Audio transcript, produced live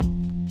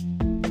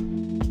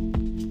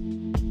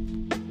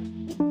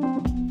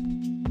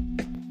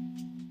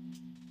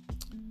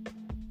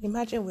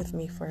Imagine with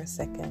me for a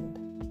second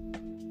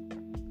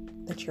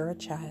that you're a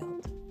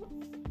child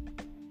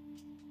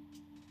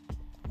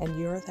and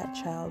you're that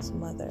child's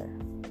mother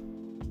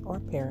or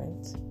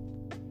parent,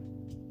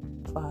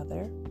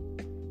 father.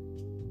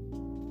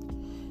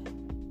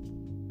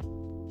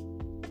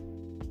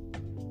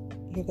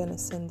 You're going to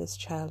send this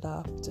child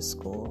off to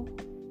school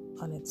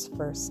on its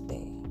first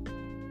day.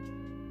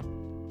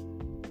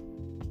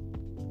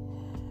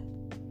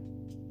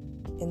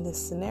 In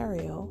this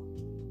scenario,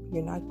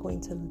 you're not going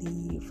to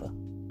leave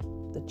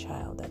the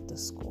child at the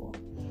school.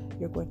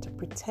 You're going to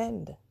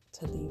pretend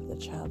to leave the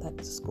child at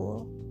the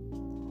school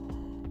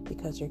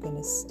because you're going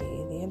to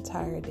stay the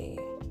entire day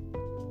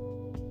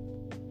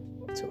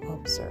to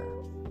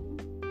observe.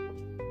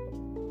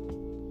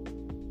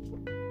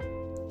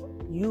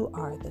 You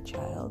are the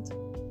child,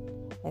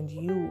 and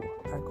you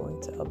are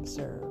going to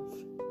observe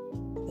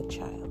the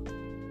child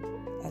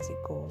as it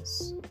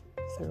goes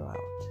throughout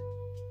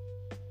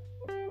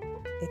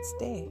its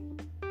day.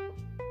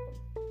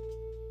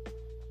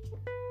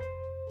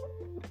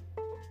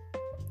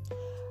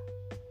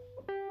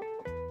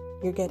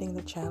 You're getting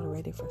the child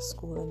ready for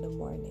school in the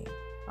morning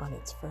on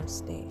its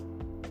first day.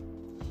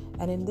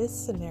 And in this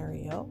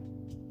scenario,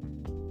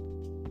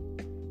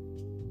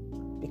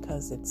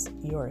 because it's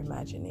your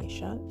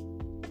imagination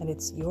and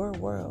it's your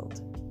world,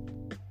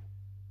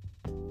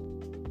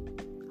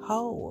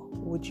 how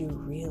would you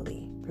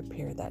really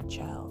prepare that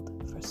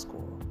child for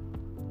school?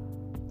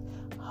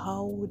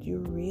 How would you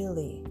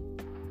really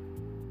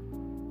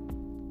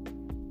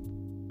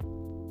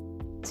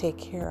take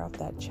care of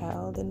that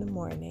child in the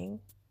morning?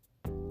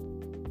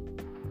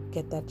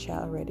 Get that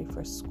child ready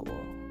for school.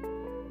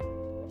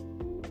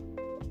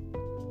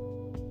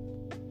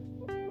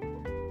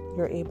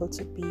 You're able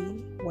to be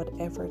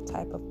whatever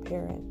type of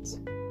parent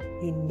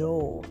you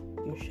know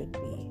you should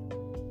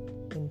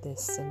be in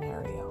this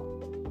scenario.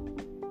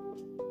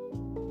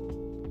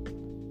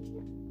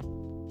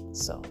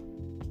 So,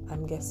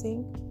 I'm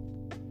guessing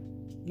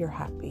you're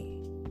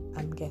happy.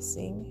 I'm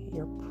guessing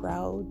you're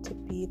proud to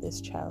be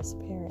this child's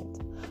parent.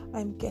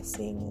 I'm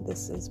guessing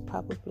this is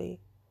probably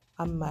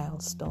a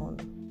milestone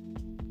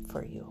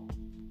for you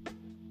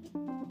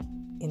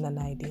in an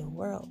ideal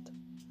world.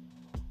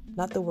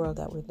 Not the world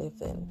that we live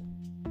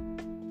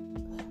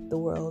in. The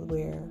world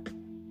where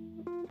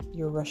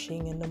you're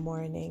rushing in the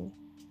morning.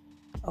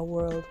 A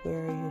world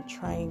where you're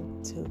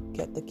trying to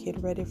get the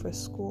kid ready for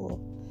school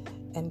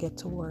and get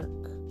to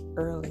work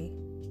early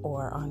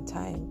or on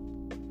time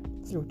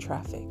through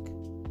traffic.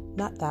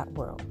 Not that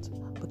world,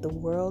 but the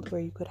world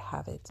where you could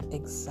have it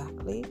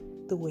exactly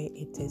the way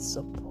it is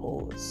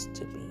supposed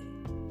to be.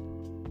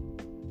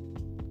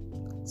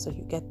 So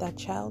you get that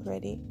child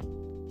ready.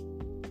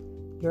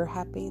 You're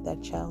happy,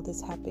 that child is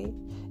happy,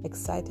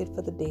 excited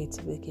for the day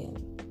to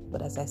begin.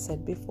 But as I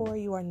said before,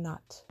 you are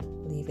not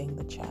leaving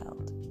the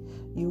child.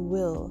 You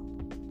will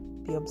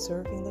be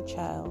observing the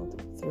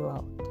child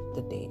throughout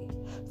the day,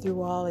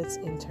 through all its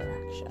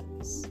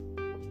interactions.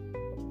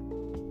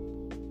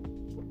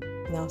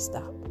 Now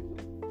stop.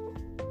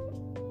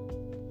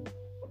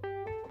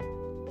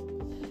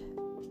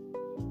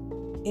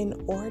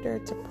 In order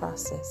to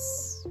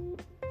process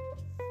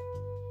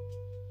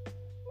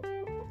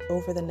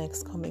over the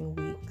next coming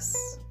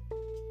weeks,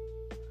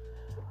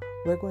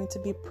 we're going to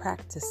be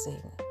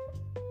practicing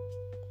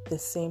the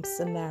same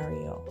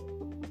scenario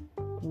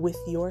with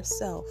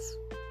yourself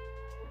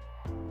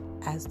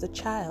as the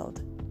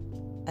child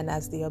and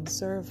as the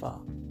observer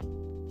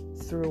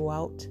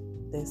throughout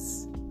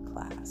this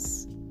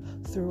class,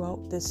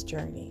 throughout this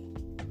journey.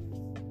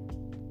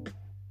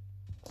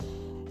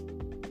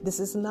 This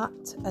is not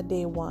a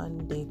day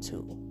one, day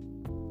two.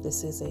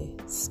 This is a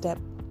step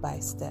by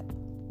step.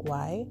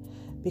 Why?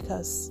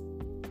 Because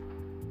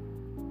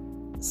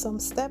some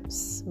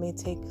steps may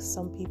take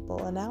some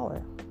people an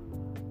hour.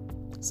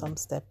 Some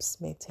steps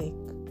may take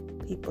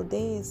people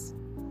days.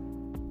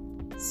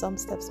 Some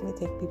steps may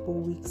take people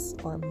weeks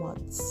or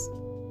months.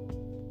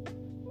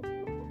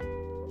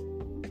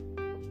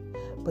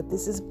 But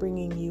this is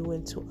bringing you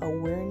into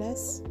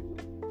awareness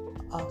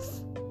of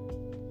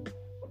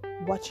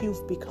what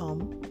you've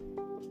become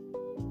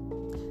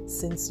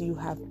since you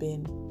have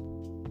been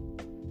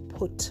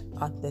put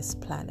on this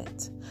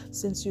planet,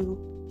 since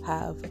you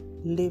have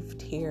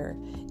lived here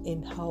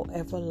in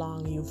however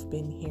long you've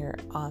been here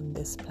on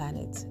this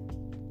planet,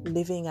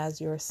 living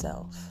as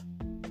yourself.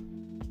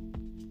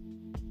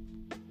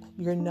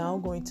 You're now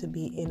going to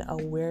be in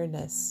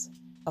awareness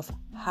of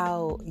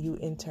how you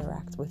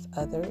interact with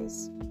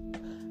others,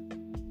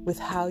 with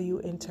how you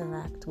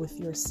interact with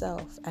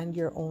yourself and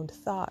your own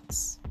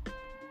thoughts.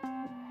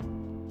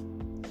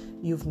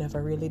 You've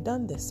never really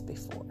done this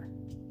before.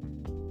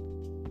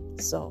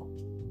 So,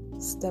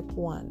 step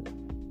 1,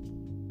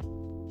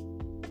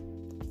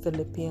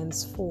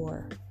 Phillipians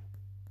 4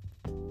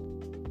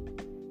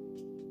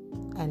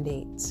 and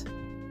 8.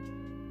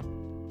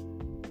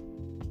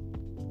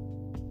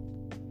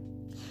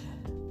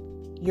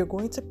 You're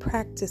going to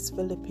practice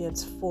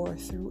Philippians 4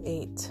 through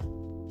 8,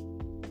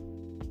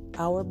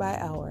 hour by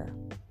hour,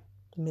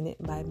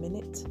 minute by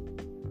minute,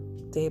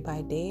 day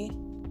by day,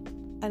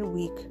 and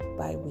week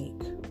by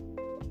week.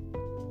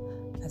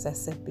 As I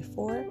said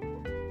before,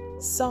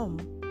 some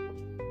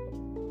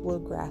will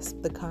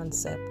grasp the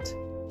concept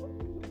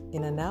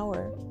in an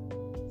hour,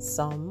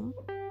 some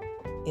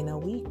in a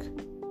week,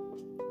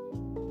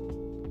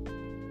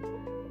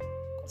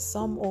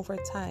 some over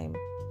time,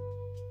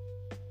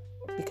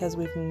 because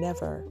we've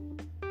never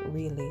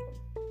really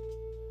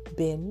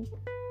been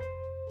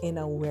in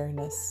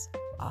awareness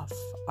of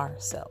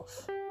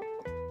ourselves.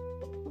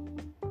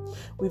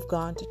 We've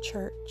gone to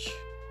church,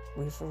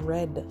 we've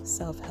read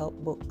self-help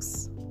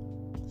books,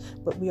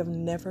 but we have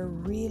never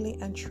really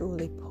and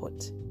truly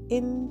put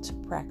into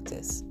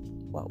practice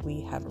what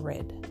we have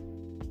read.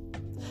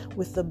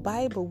 With the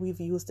Bible,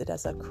 we've used it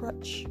as a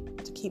crutch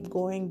to keep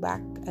going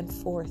back and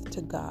forth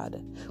to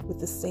God with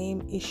the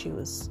same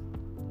issues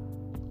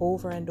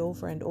over and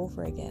over and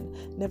over again,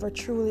 never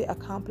truly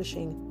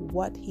accomplishing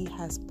what He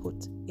has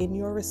put in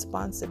your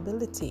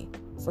responsibility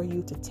for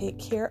you to take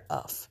care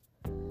of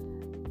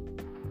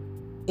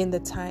in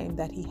the time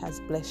that He has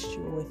blessed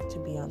you with to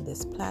be on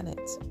this planet.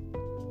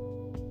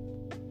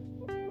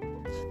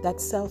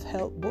 That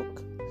self-help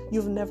book,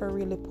 you've never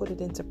really put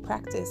it into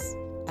practice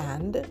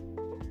and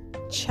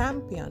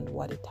championed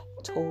what it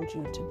told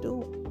you to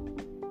do.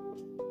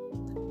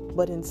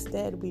 But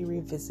instead, we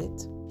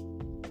revisit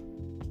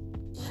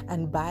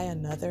and buy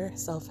another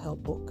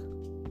self-help book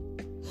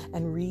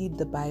and read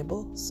the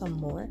Bible some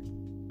more,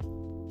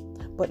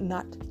 but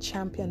not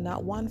champion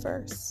not one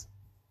verse.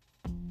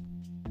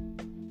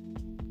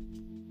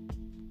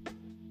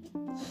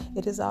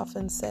 It is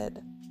often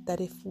said that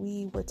if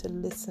we were to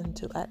listen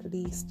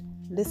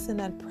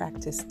and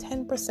practice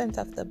 10%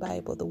 of the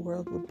Bible, the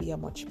world would be a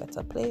much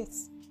better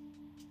place.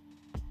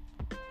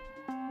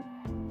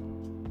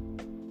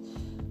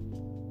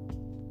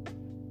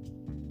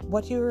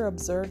 What you're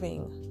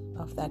observing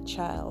of that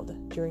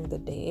child during the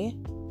day,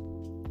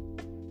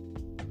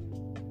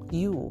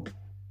 you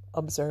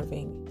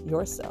observing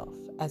yourself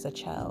as a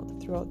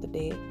child throughout the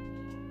day,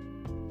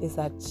 is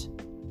that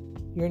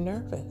you're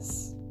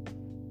nervous,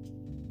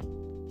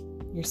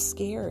 you're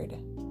scared,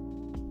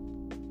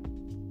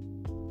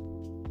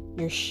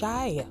 you're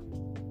shy,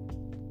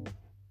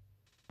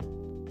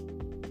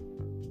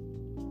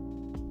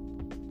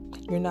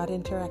 you're not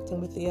interacting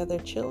with the other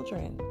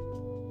children.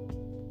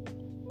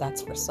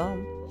 That's for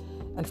some.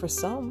 And for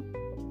some,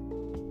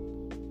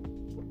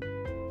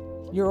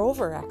 you're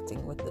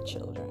overacting with the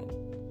children.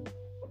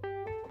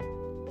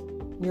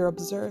 You're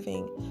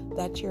observing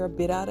that you're a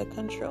bit out of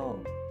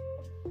control.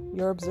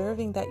 You're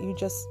observing that you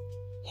just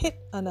hit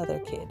another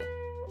kid.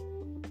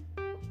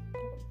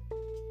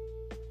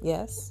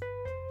 Yes?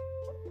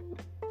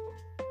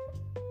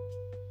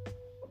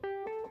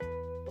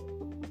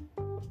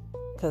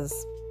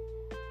 Because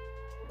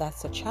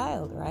that's a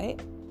child,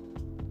 right?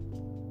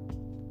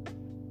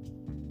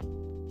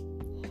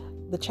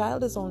 The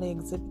child is only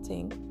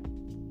exhibiting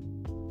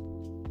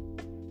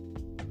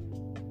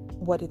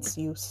what it's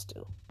used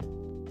to.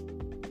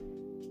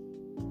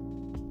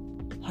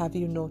 Have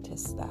you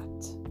noticed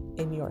that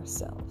in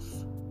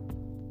yourself?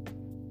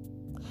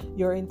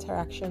 Your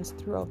interactions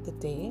throughout the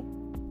day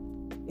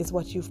is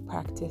what you've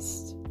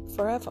practiced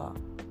forever,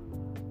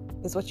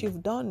 is what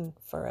you've done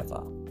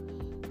forever.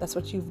 That's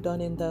what you've done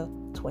in the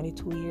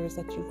 22 years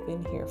that you've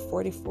been here,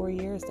 44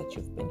 years that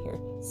you've been here,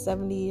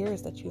 70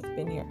 years that you've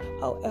been here,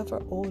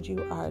 however old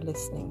you are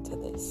listening to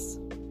this.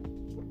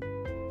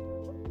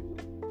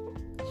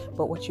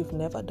 But what you've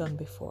never done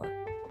before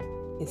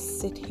is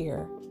sit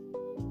here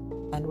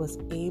and was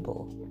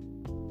able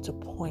to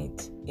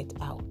point it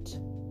out.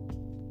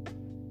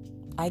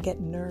 I get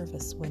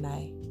nervous when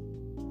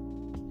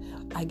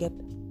I get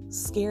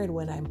scared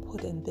when I'm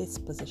put in this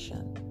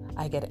position.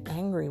 I get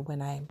angry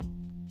when I'm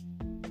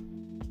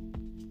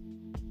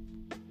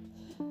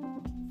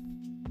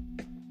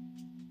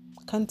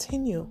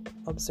Continue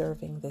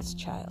observing this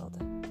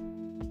child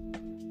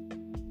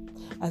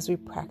as we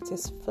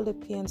practice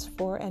Phillipians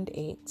 4 and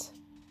 8,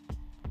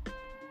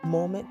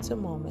 moment to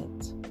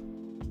moment,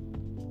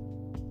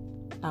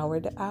 hour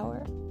to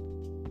hour,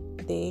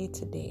 day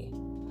to day.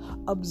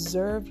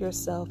 Observe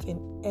yourself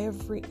in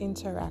every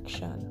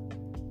interaction,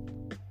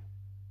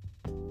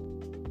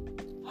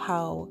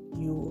 how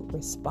you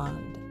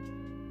respond.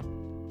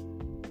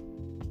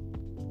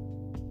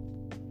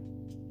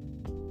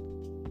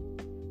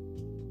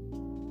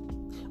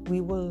 We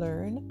will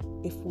learn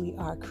if we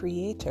are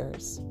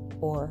creators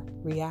or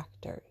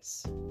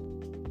reactors.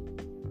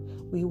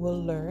 We will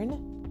learn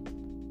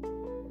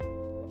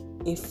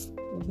if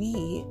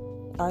we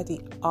are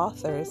the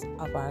authors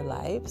of our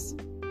lives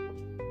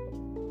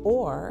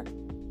or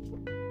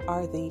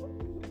are the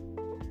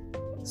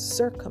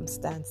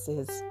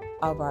circumstances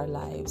of our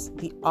lives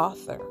the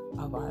author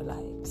of our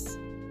lives.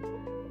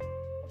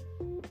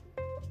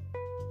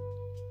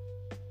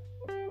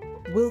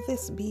 Will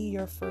this be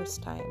your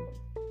first time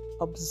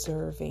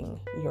observing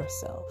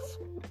yourself?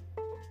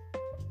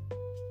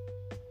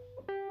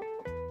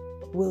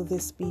 Will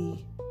this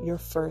be your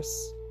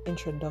first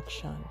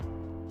introduction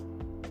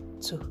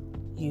to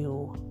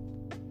you?